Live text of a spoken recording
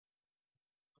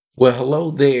Well,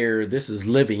 hello there. This is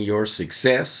Living Your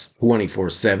Success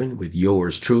 24/7 with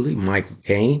yours truly, Michael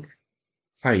Kane.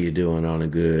 How you doing on a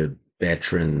good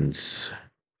Veterans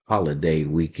holiday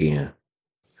weekend?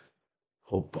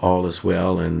 Hope all is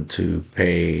well and to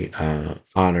pay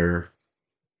honor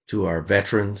to our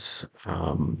veterans,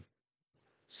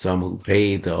 some who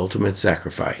paid the ultimate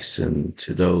sacrifice, and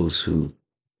to those who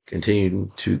continue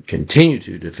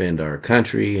to defend our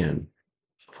country and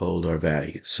uphold our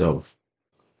values. So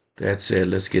that said,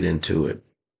 let's get into it.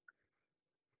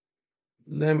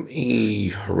 Let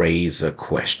me raise a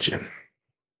question,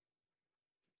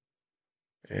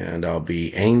 and I'll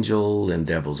be angel and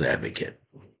devil's advocate,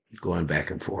 going back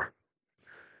and forth.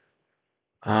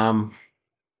 Um,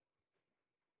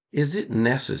 is it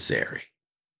necessary?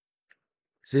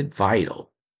 Is it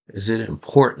vital? Is it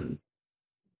important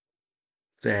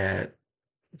that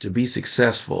to be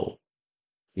successful,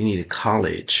 you need a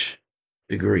college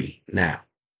degree now?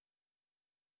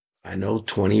 I know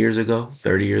 20 years ago,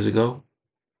 30 years ago,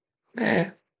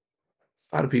 a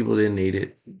lot of people didn't need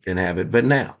it, didn't have it. But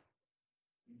now,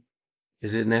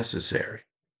 is it necessary?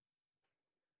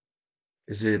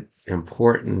 Is it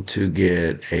important to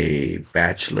get a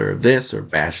bachelor of this or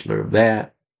bachelor of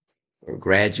that, or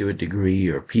graduate degree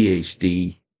or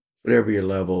PhD, whatever your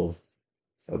level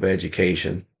of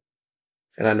education?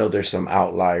 And I know there's some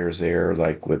outliers there,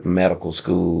 like with medical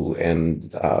school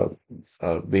and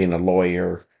being a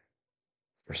lawyer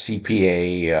or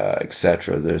CPA,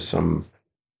 etc. There's some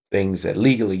things that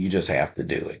legally you just have to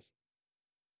do it.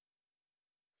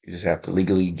 You just have to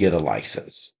legally get a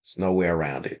license. There's no way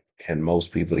around it. And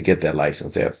most people to get that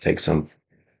license, they have to take some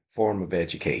form of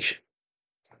education.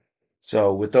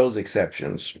 So, with those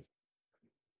exceptions,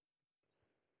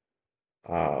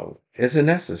 is it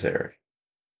necessary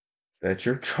that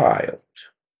your child,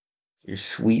 your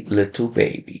sweet little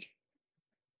baby,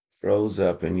 grows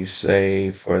up and you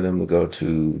say for them to go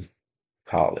to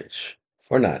college?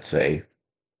 Or not say,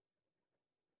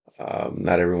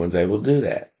 not everyone's able to do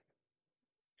that.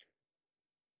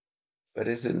 But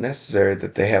is it necessary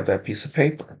that they have that piece of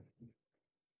paper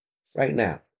right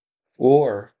now?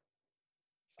 Or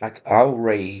I'll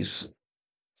raise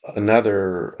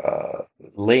another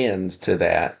lens to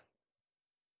that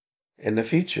in the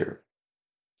future,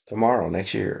 tomorrow,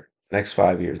 next year, next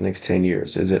 5 years, next 10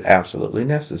 years. Is it absolutely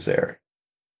necessary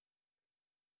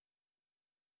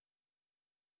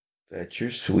that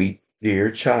your sweet, dear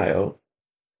child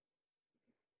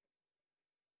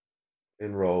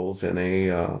enrolls in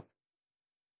a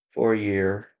 4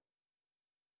 year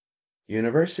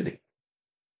university?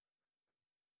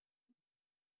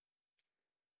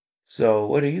 So,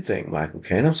 what do you think, Michael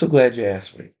Caine? I'm so glad you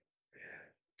asked me.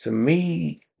 To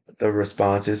me, the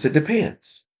response is it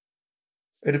depends.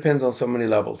 It depends on so many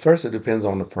levels. First, it depends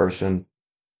on the person.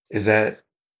 Is that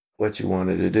what you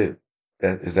wanted to do?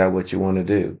 Is that what you want to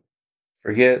do?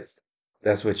 Forget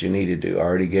that's what you need to do. I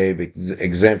already gave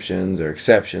exemptions or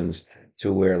exceptions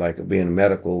to where, like being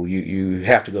medical, you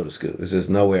have to go to school. There's just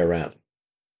no way around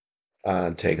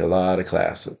it. Take a lot of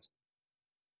classes,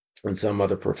 and some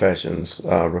other professions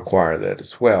require that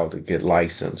as well to get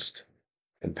licensed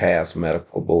and pass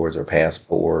medical boards or pass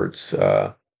boards,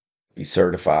 be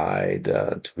certified,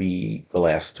 to be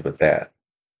blessed with that.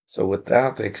 So,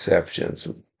 without the exceptions,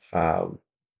 um,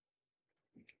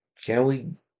 can we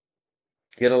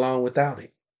get along without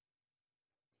it?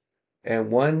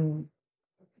 And one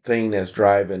thing that's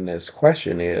driving this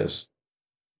question is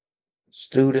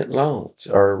student loans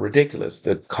are ridiculous.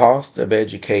 The cost of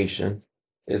education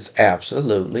is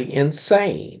absolutely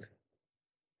insane.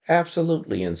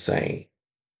 Absolutely insane.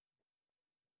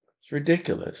 It's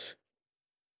ridiculous.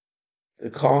 The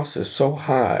cost is so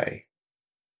high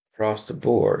across the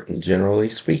board, and generally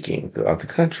speaking, throughout the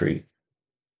country,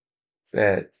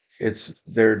 that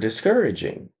they're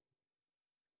discouraging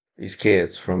these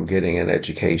kids from getting an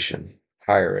education,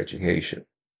 higher education,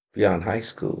 beyond high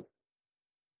school.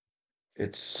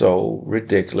 It's so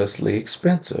ridiculously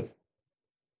expensive.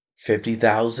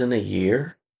 50,000 a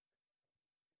year,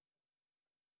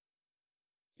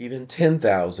 even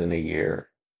 10,000 a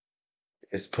year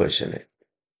is pushing it.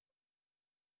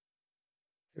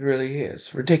 It really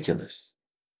is ridiculous.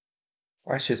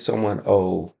 Why should someone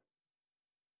owe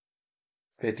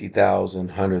 50,000,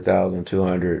 100,000,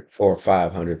 200, or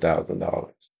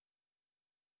 $500,000?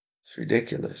 It's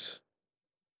ridiculous.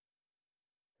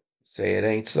 Say it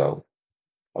ain't so.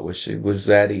 I wish it was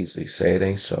that easy. Say it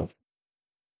ain't so.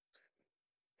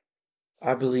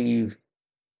 I believe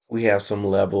we have some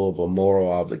level of a moral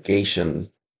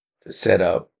obligation to set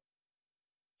up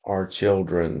our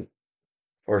children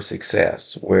for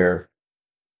success, where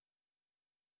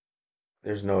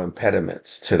there's no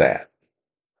impediments to that.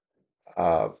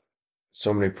 Uh,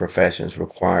 so many professions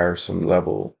require some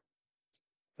level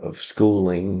of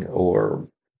schooling or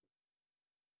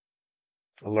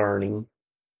learning.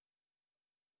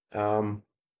 Um,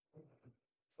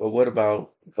 but what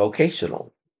about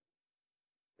vocational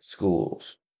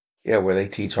schools? Yeah, where they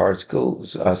teach hard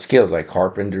schools, skills like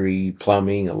carpentry,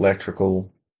 plumbing,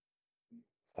 electrical.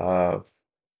 Uh,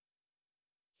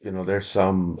 there's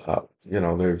some,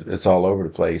 there's it's all over the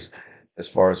place as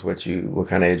far as what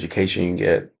kind of education you can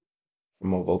get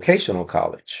from a vocational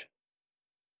college.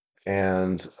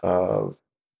 And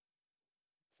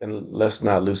let's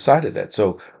not lose sight of that.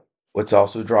 So, what's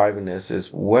also driving this is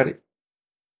what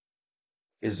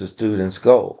is the student's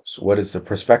goals? What is the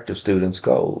prospective student's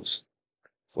goals?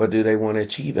 What do they want to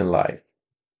achieve in life?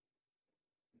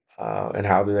 And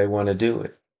how do they want to do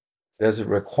it? Does it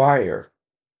require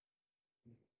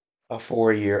a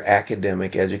 4-year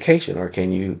academic education, or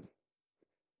can you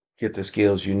get the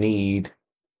skills you need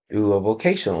through a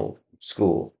vocational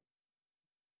school?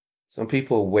 Some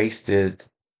people wasted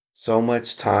so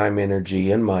much time,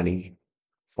 energy, and money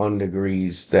on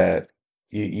degrees that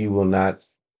you will not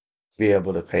be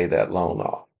able to pay that loan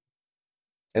off.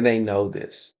 And they know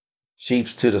this.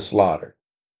 Sheep's to the slaughter.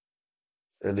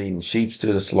 They're leading sheep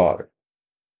to the slaughter.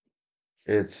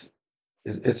 It's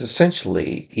it's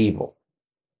essentially evil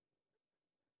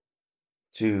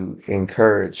to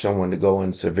encourage someone to go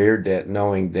in severe debt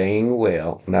knowing dang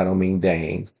well, and I don't mean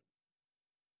dang,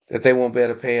 that they won't be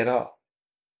able to pay it off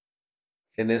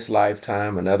in this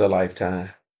lifetime, another lifetime,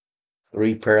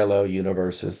 3 parallel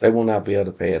universes. They will not be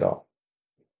able to pay it off.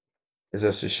 It's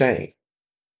just a shame.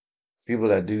 People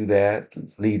that do that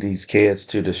lead these kids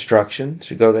to destruction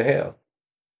should go to hell.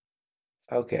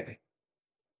 Okay,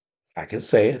 I can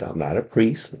say it. I'm not a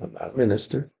priest. I'm not a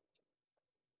minister.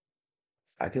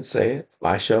 I can say it.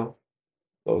 My show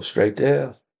goes straight to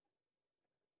hell.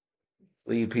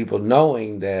 Leave people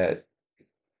knowing that,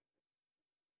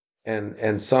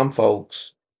 and some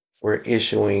folks were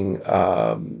issuing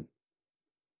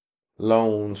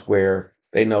loans where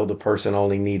they know the person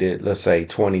only needed, let's say,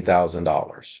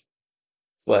 $20,000.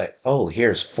 But oh,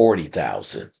 here's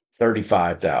 40,000,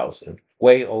 35,000,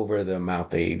 way over the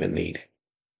amount they even needed.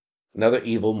 Another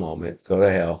evil moment. Go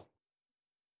to hell.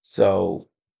 So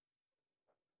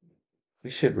we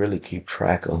should really keep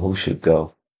track on who should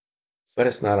go. But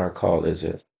it's not our call, is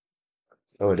it?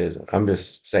 No, it isn't. I'm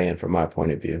just saying from my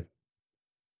point of view.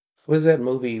 Was that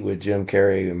movie with Jim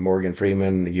Carrey and Morgan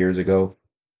Freeman years ago,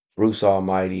 Bruce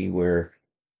Almighty, where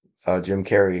Jim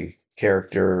Carrey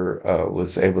character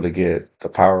was able to get the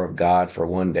power of God for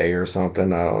one day or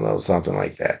something? I don't know, something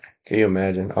like that. Can you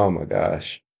imagine? Oh my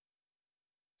gosh,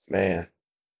 man,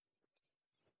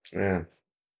 man,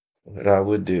 what I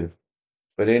would do.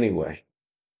 But anyway,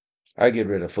 I get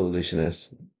rid of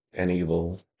foolishness and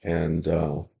evil, and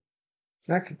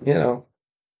not,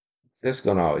 there's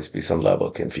going to always be some level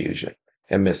of confusion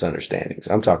and misunderstandings.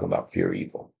 I'm talking about pure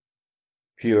evil,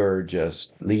 pure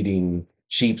just leading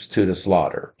sheep to the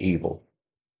slaughter, evil.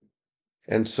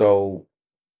 And so,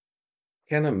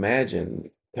 can't imagine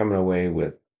coming away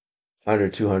with under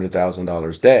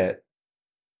 $200,000 debt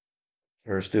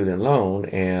for a student loan,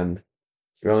 and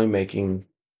you're only making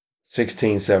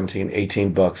 16, 17,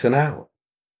 18 bucks an hour.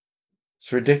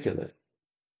 It's ridiculous.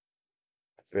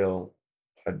 Feel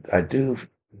I do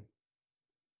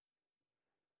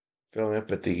feel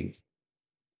empathy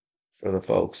for the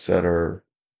folks that are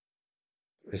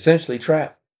essentially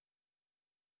trapped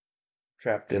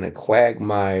in a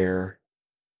quagmire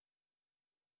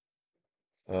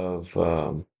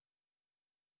of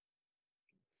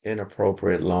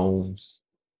inappropriate loans,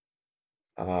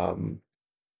 um,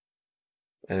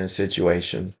 and a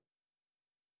situation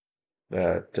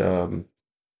that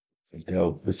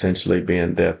they'll essentially be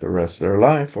in debt the rest of their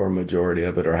life, or a majority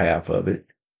of it, or half of it,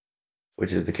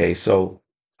 which is the case. So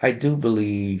I do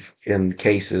believe in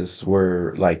cases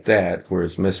where like that, where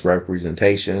it's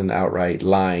misrepresentation, outright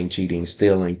lying, cheating,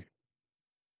 stealing,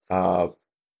 uh,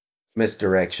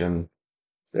 misdirection,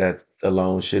 that the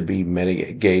loan should be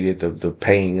mitigated, the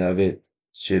paying of it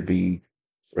should be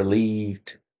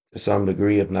relieved to some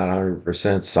degree, if not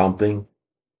 100% something.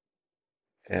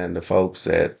 And the folks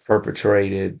that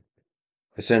perpetrated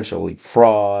essentially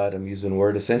fraud, I'm using the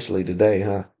word essentially today,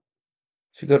 huh?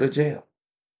 Should go to jail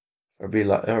or be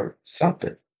like, or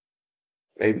something.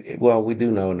 Maybe, well, we do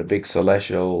know in the big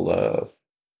celestial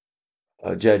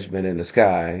judgment in the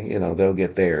sky, they'll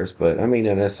get theirs. But I mean,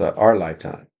 and that's our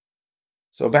lifetime.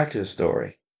 So back to the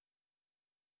story.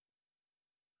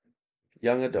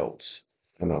 Young adults,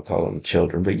 and I'll call them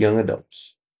children, but young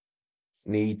adults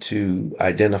need to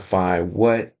identify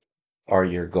what are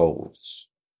your goals?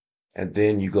 And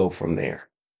then you go from there.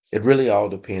 It really all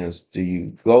depends. Do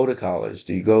you go to college?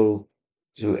 Do you go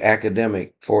to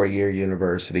academic 4-year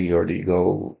university, or do you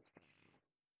go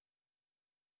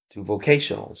to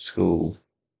vocational school,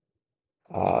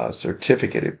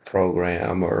 certificate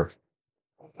program, or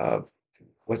uh,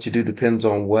 what you do depends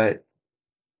on what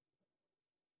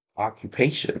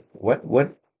occupation, what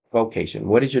vocation,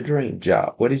 what is your dream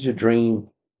job, what is your dream,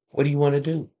 what do you want to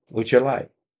do with your life?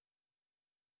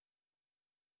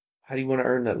 How do you want to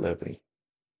earn that living?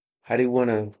 How do you want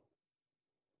to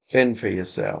fend for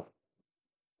yourself?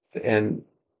 And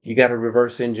you got to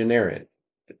reverse engineer it.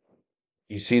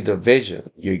 You see the vision,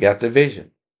 you got the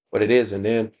vision, what it is, and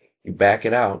then you back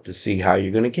it out to see how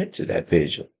you're going to get to that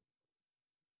vision.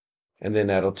 And then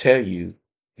that'll tell you,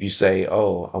 if you say,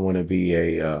 oh, I want to be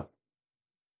a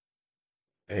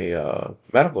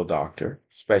medical doctor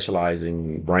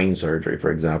specializing in brain surgery,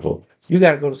 for example, you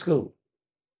got to go to school.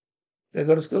 You got to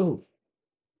go to school.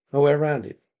 No way around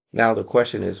it. Now the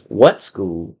question is, what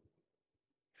school?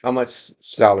 How much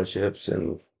scholarships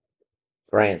and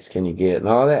grants can you get and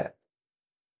all that?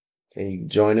 Can you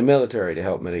join the military to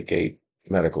help mitigate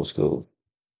medical school,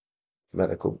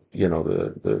 medical,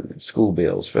 the school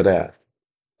bills for that?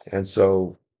 And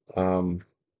um,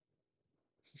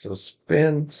 so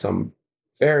spend some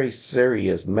very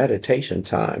serious meditation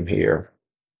time here.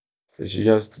 It's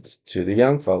just to the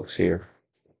young folks here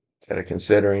that are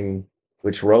considering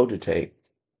which road to take.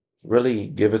 Really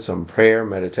give it some prayer,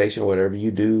 meditation, whatever you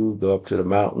do. Go up to the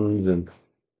mountains and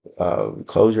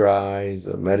close your eyes,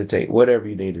 meditate, whatever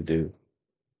you need to do.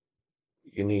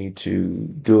 You need to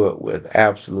do it with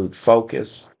absolute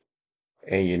focus,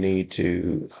 and you need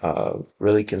to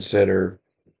really consider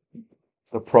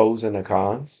the pros and the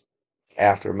cons,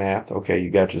 aftermath. Okay, you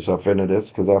got yourself into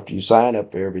this because after you sign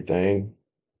up for everything,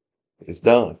 it's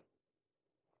done.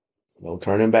 No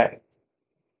turning back.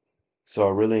 So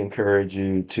I really encourage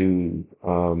you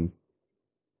to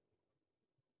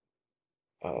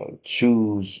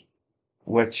choose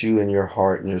what you and your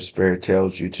heart and your spirit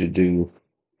tells you to do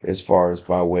as far as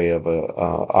by way of a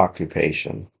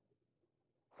occupation,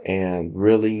 and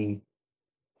really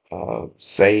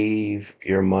save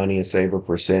your money and save a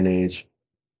percentage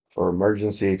for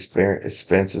emergency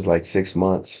expenses like 6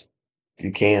 months.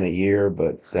 You can a year,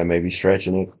 but that may be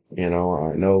stretching it. I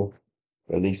know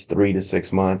at least 3 to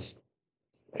 6 months,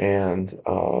 and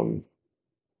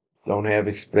don't have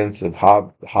expensive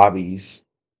hobbies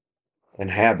and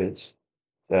habits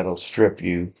that'll strip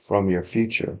you from your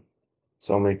future.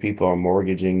 So many people are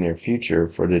mortgaging their future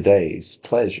for today's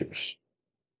pleasures.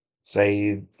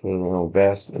 Save,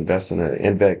 invest in an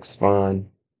index fund.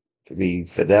 Could be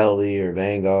Fidelity or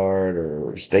Vanguard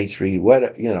or State Street,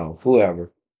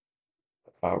 whoever,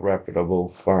 a reputable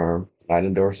firm. Not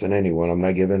endorsing anyone. I'm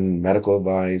not giving medical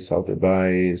advice, health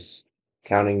advice,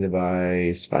 accounting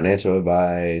advice, financial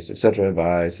advice, etc.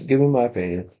 advice. Just giving my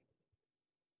opinion.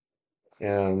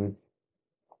 And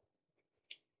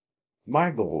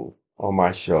my goal on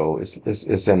my show is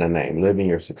in the name, living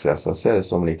your success. I said it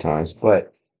so many times,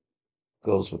 but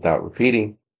goes without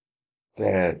repeating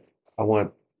that I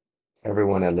want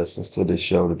everyone that listens to this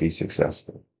show to be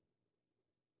successful.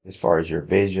 As far as your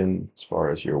vision, as far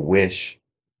as your wish,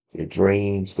 your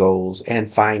dreams, goals,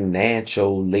 and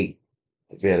financially,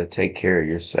 to be able to take care of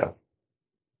yourself,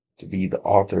 to be the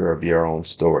author of your own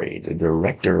story, the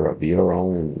director of your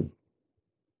own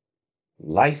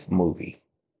life movie.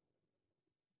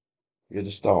 You're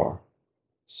the star.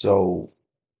 So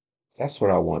that's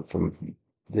what I want from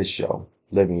this show,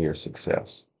 living your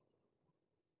success.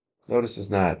 Notice it's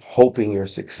not hoping your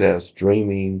success,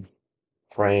 dreaming,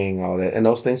 praying, all that. And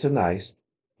those things are nice.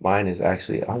 Mine is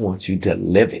actually, I want you to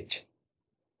live it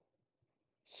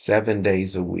 7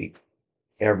 days a week,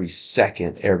 every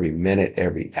second, every minute,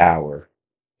 every hour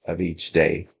of each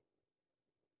day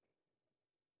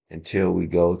until we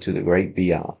go to the great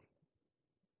beyond,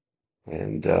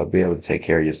 and be able to take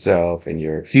care of yourself and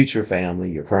your future family,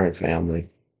 your current family.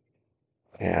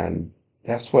 And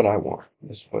that's what I want.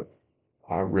 That's what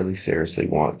I really seriously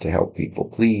want to help people.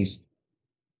 Please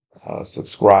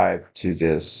subscribe to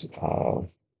this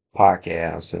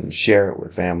podcast and share it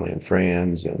with family and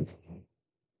friends.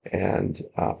 And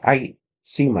I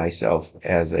see myself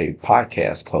as a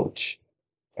podcast coach,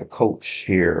 a coach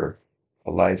here,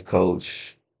 a life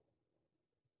coach,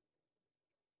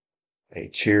 a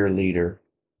cheerleader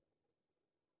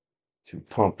to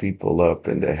pump people up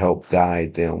and to help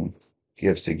guide them,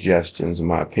 give suggestions and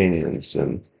my opinions,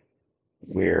 and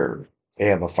where they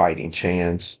have a fighting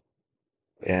chance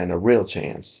and a real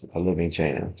chance, a living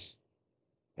chance.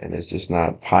 And it's just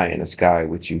not pie in the sky,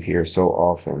 which you hear so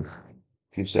often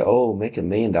People say, oh, make $1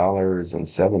 million in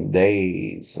 7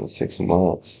 days and 6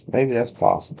 months. Maybe that's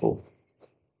possible,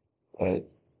 but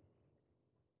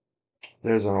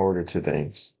there's an order to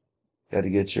things. Got to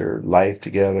get your life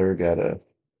together, got to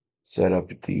set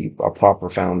up a proper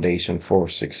foundation for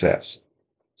success.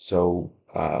 So,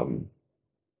 and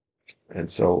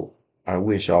so I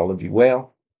wish all of you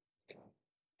well,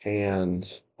 and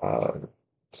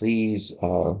please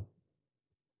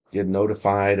get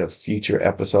notified of future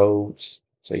episodes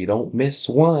so you don't miss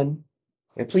one.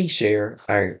 And please share.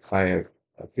 I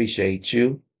appreciate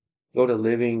you. Go to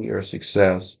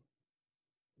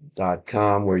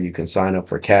livingyoursuccess.com where you can sign up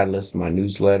for Catalyst, my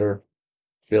newsletter,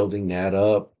 building that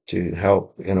up to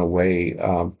help in a way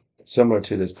similar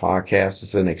to this podcast.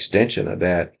 It's an extension of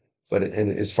that, but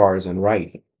as far as in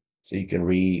writing, so you can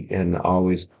read and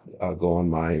always go on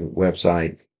my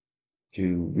website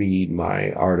to read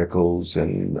my articles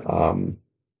and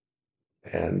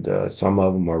some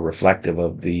of them are reflective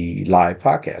of the live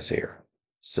podcast here.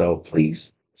 So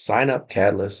please sign up,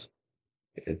 Catalyst.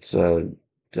 It's a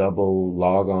double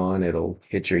log on. It'll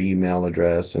hit your email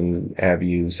address and have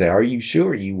you say, are you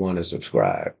sure you want to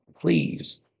subscribe?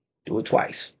 Please do it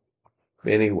twice.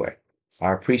 Anyway,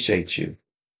 I appreciate you.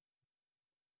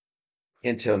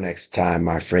 Until next time,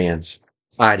 my friends.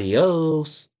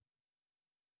 Adios.